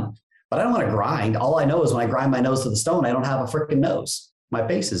be fun. But I don't want to grind. All I know is when I grind my nose to the stone, I don't have a freaking nose. My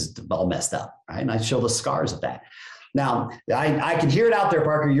face is all messed up, right? And I show the scars of that. Now, I can hear it out there,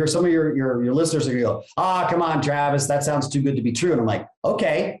 Parker. Some of your listeners are going to go, come on, Travis, that sounds too good to be true. And I'm like,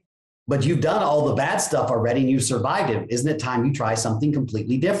 okay, but you've done all the bad stuff already and you've survived it. Isn't it time you try something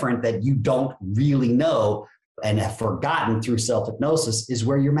completely different that you don't really know and have forgotten through self-hypnosis? Is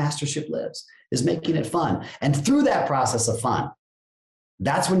where your mastership lives, is making it fun. And through that process of fun,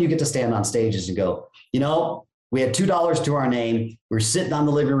 that's when you get to stand on stages and go, we had $2 to our name. We're sitting on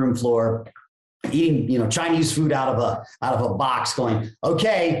the living room floor, eating, Chinese food out of a box, going,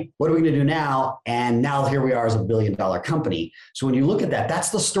 okay, what are we going to do now? And now here we are as $1 billion company. So when you look at that, that's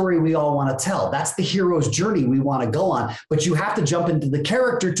the story we all want to tell. That's the hero's journey we want to go on. But you have to jump into the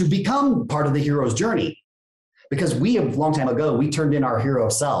character to become part of the hero's journey. Because a long time ago, we turned in our hero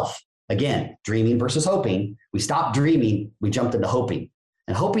self. Again, dreaming versus hoping. We stopped dreaming. We jumped into hoping.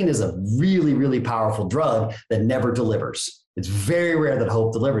 And hoping is a really, really powerful drug that never delivers. It's very rare that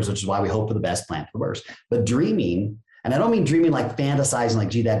hope delivers, which is why we hope for the best, plan for the worst. But dreaming, and I don't mean dreaming like fantasizing, like,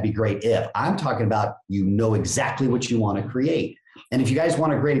 gee, that'd be great if. I'm talking about exactly what you want to create. And if you guys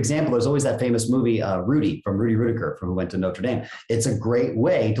want a great example, there's always that famous movie, Rudy, from Rudy Rudiker, from who went to Notre Dame. It's a great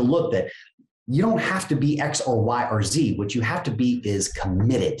way to look that you don't have to be X or Y or Z. What you have to be is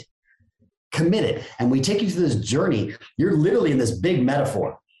committed. And we take you through this journey. You're literally in this big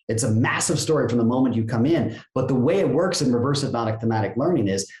metaphor. It's a massive story from the moment you come in. But the way it works in reverse hypnotic thematic learning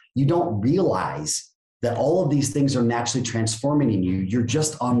is you don't realize that all of these things are naturally transforming in you. You're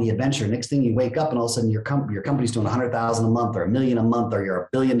just on the adventure. Next thing you wake up and all of a sudden your company's doing 100,000 a month or $1 million a month, or you're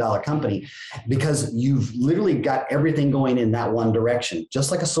 $1 billion company, because you've literally got everything going in that one direction,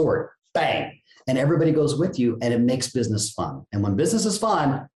 just like a sword, bang. And everybody goes with you and it makes business fun. And when business is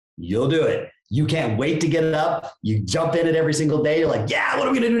fun, you'll do it. You can't wait to get it up. You jump in it every single day. You're like, yeah, what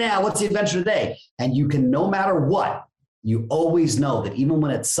are we going to do now? What's the adventure today? And you can, no matter what, you always know that even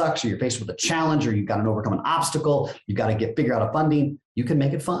when it sucks or you're faced with a challenge or you've got to overcome an obstacle, you've got to figure out a funding, you can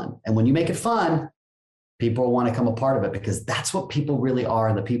make it fun. And when you make it fun, people want to come a part of it, because that's what people really are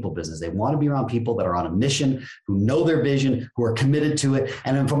in the people business. They want to be around people that are on a mission, who know their vision, who are committed to it.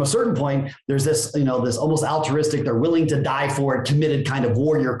 And then from a certain point, there's this, this almost altruistic, they're willing to die for it, committed kind of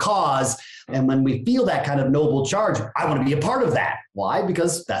warrior cause. And when we feel that kind of noble charge, I want to be a part of that. Why?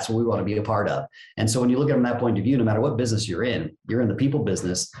 Because that's what we want to be a part of. And so when you look at it from that point of view, no matter what business you're in the people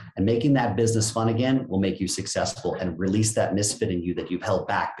business, and making that business fun again will make you successful and release that misfit in you that you've held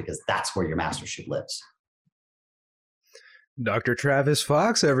back, because that's where your mastership lives. Dr. Travis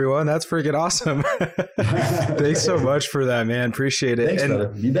Fox, everyone. That's freaking awesome. Thanks so much for that, man. Appreciate it. Thanks,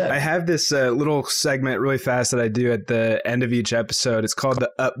 brother. You bet. I have this little segment really fast that I do at the end of each episode. It's called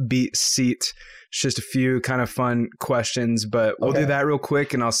the Upbeat Seat. It's just a few kind of fun questions, but we'll do that real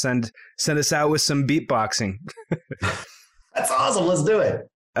quick, and I'll send us out with some beatboxing. That's awesome. Let's do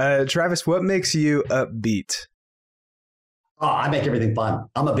it. Travis, what makes you upbeat? Oh, I make everything fun.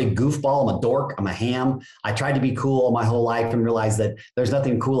 I'm a big goofball. I'm a dork. I'm a ham. I tried to be cool my whole life and realized that there's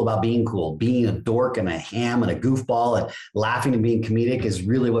nothing cool about being cool. Being a dork and a ham and a goofball and laughing and being comedic is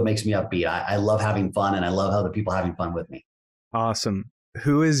really what makes me upbeat. I love having fun, and I love other people having fun with me. Awesome.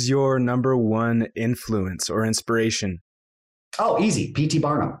 Who is your number one influence or inspiration? Oh, easy. P.T.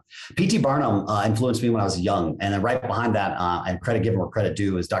 Barnum. P.T. Barnum influenced me when I was young. And then right behind that, and credit given where credit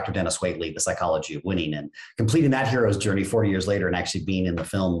due, is Dr. Dennis Waitley, The Psychology of Winning, and completing that hero's journey 40 years later, and actually being in the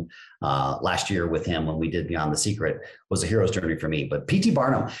film last year with him when we did Beyond the Secret was a hero's journey for me. But P.T.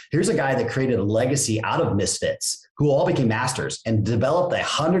 Barnum, here's a guy that created a legacy out of misfits who all became masters and developed a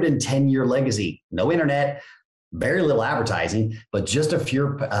 110-year legacy. No internet, very little advertising, but just a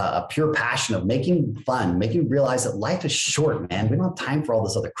pure passion of making fun, making realize that life is short, man. We don't have time for all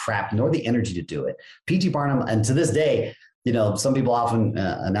this other crap, nor the energy to do it. P.T. Barnum, and to this day, some people often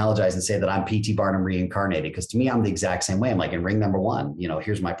analogize and say that I'm P.T. Barnum reincarnated, because to me, I'm the exact same way. I'm like, in ring number 1,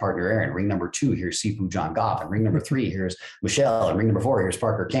 here's my partner, Aaron. Ring number 2, here's Sifu John Goff. And ring number 3, here's Michelle. And ring number 4, here's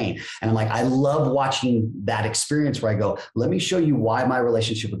Parker Kane. And I'm like, I love watching that experience where I go, let me show you why my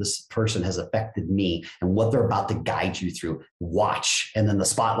relationship with this person has affected me and what they're about to guide you through. Watch. And then the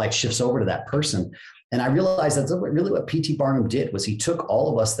spotlight shifts over to that person. And I realized that's really what P.T. Barnum did, was he took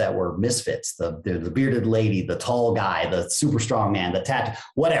all of us that were misfits, the bearded lady, the tall guy, the super strong man, the tattoo,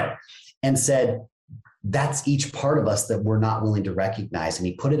 whatever, and said, that's each part of us that we're not willing to recognize. And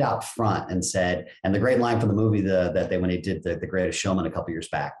he put it out front and said, and the great line from the movie when they did the Greatest Showman a couple years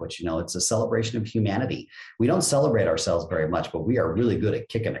back, which, it's a celebration of humanity. We don't celebrate ourselves very much, but we are really good at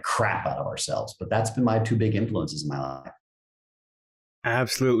kicking the crap out of ourselves. But that's been my 2 big influences in my life.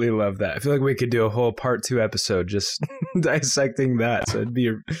 Absolutely love that. I feel like we could do a whole part 2 episode just dissecting that. So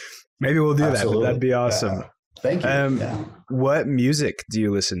maybe we'll do that, but that'd be awesome. Yeah. Thank you. What music do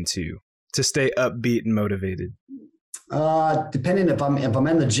you listen to stay upbeat and motivated? Depending if I'm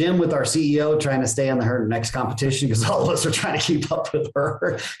in the gym with our CEO trying to stay on her next competition, because all of us are trying to keep up with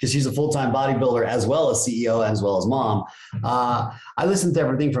her because she's a full-time bodybuilder as well as CEO as well as mom. I listen to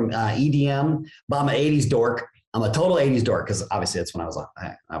everything from EDM, but I'm an 80s dork. I'm a total 80s dork because obviously that's when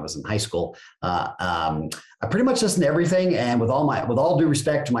I was in high school. I pretty much listen to everything, and with all due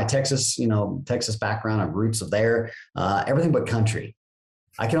respect to my Texas background and roots of there, everything but country.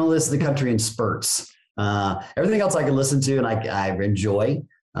 I can only listen to country in spurts. Everything else I can listen to and I enjoy,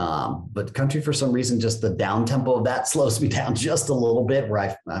 but country for some reason, just the down tempo of that slows me down just a little bit.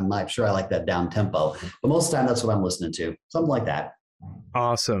 Where I'm not sure I like that down tempo, but most of the time that's what I'm listening to, something like that.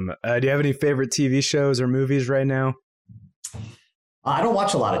 Awesome. Do you have any favorite TV shows or movies right now? I don't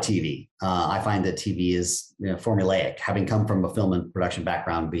watch a lot of TV. I find that TV is formulaic. Having come from a film and production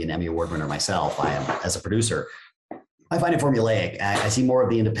background, being an Emmy Award winner myself, I am as a producer. I find it formulaic. I see more of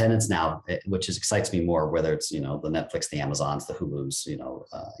the independents now, which excites me more, whether it's, the Netflix, the Amazons, the Hulus,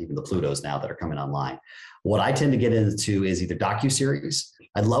 even the Plutos now that are coming online. What I tend to get into is either docuseries.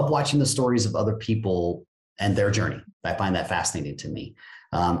 I love watching the stories of other people and their journey. I find that fascinating to me.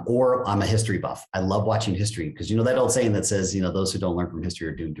 Or I'm a history buff. I love watching history because, that old saying that says, those who don't learn from history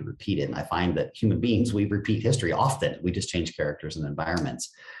are doomed to repeat it. And I find that human beings, we repeat history often. We just change characters and environments.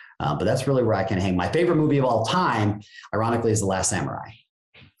 But that's really where I can hang. My favorite movie of all time, ironically, is The Last Samurai.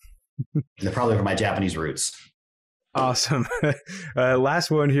 And they're probably from my Japanese roots. Awesome. Last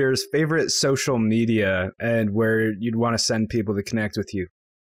one here is favorite social media and where you'd want to send people to connect with you.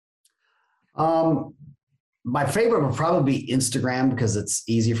 My favorite would probably be Instagram because it's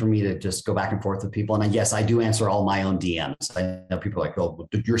easy for me to just go back and forth with people. And yes, I do answer all my own DMs. I know people are like, oh,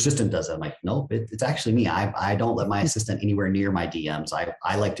 your assistant does it. I'm like, nope, it's actually me. I don't let my assistant anywhere near my DMs.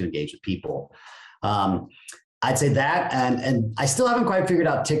 I like to engage with people. I'd say that. And I still haven't quite figured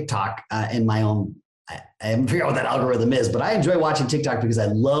out TikTok in my own. I haven't figured out what that algorithm is, but I enjoy watching TikTok because I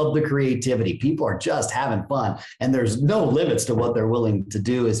love the creativity. People are just having fun and there's no limits to what they're willing to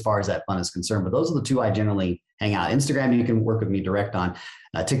do as far as that fun is concerned. But those are the two I generally hang out. Instagram, you can work with me direct on.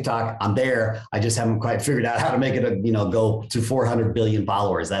 TikTok, I'm there. I just haven't quite figured out how to make it, go to 400 billion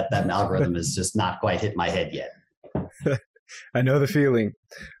followers. That algorithm is just not quite hit my head yet. I know the feeling.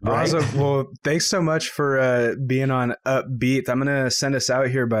 Right? Awesome. Well, thanks so much for being on Upbeat. I'm going to send us out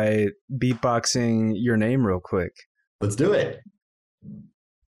here by beatboxing your name real quick. Let's do it.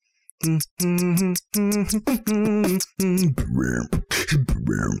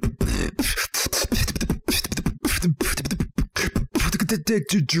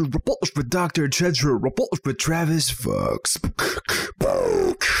 Addicted to repulse with Dr. Chedra, repulse with Travis Fox.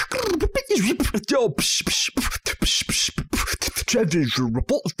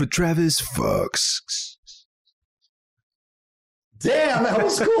 Repulse with Travis Fox. Damn, that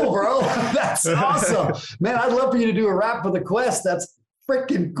was cool, bro. That's awesome. Man, I'd love for you to do a rap for the Quest. That's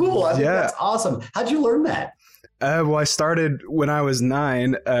freaking cool. I think that's awesome. How'd you learn that? Well, I started when I was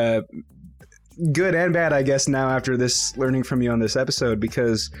 9. Good and bad, I guess, now after this, learning from you on this episode,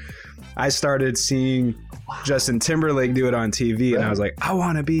 because I started seeing Justin Timberlake do it on TV, and I was like, I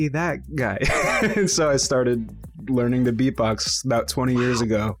want to be that guy. And so I started learning the beatbox about 20 years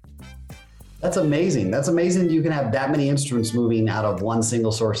ago. That's amazing. That's amazing. You can have that many instruments moving out of one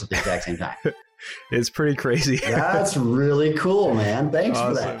single source at the exact same time. It's pretty crazy. That's really cool, man. Thanks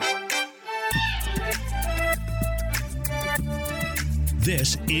for that.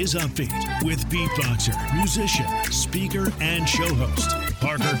 This is Upbeat with beatboxer, musician, speaker, and show host,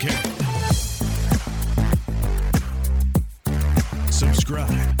 Parker K.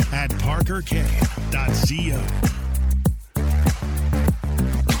 Subscribe at parkerk.co.